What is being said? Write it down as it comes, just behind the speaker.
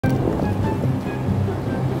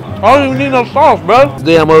I don't even need no sauce, bro.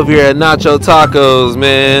 Today I'm over here at Nacho Tacos,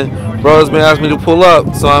 man. Bro's been asking me to pull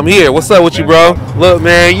up, so I'm here. What's up with you, bro? Look,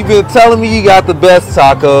 man, you been telling me you got the best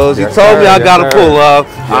tacos. You told me I gotta pull up.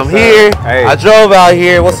 I'm here. Hey. I drove out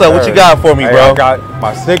here. What's up? What you got for me, bro? I got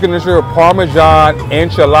my signature Parmesan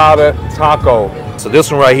enchilada taco. So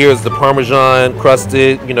this one right here is the Parmesan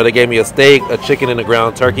crusted. You know, they gave me a steak, a chicken, and a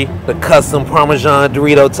ground turkey. The custom Parmesan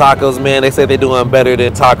Dorito tacos, man. They say they're doing better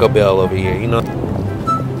than Taco Bell over here, you know?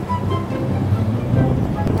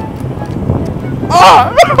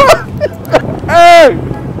 Oh! Hey!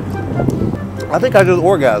 I think I just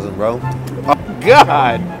orgasmed, bro. Oh,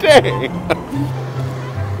 God dang.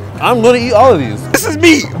 I'm gonna eat all of these. This is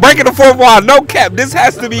me breaking the fourth wall. No cap. This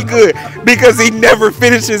has to be good because he never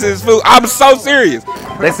finishes his food. I'm so serious.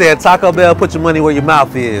 They said Taco Bell, put your money where your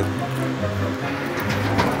mouth is.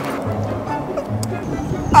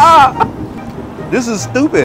 This is stupid.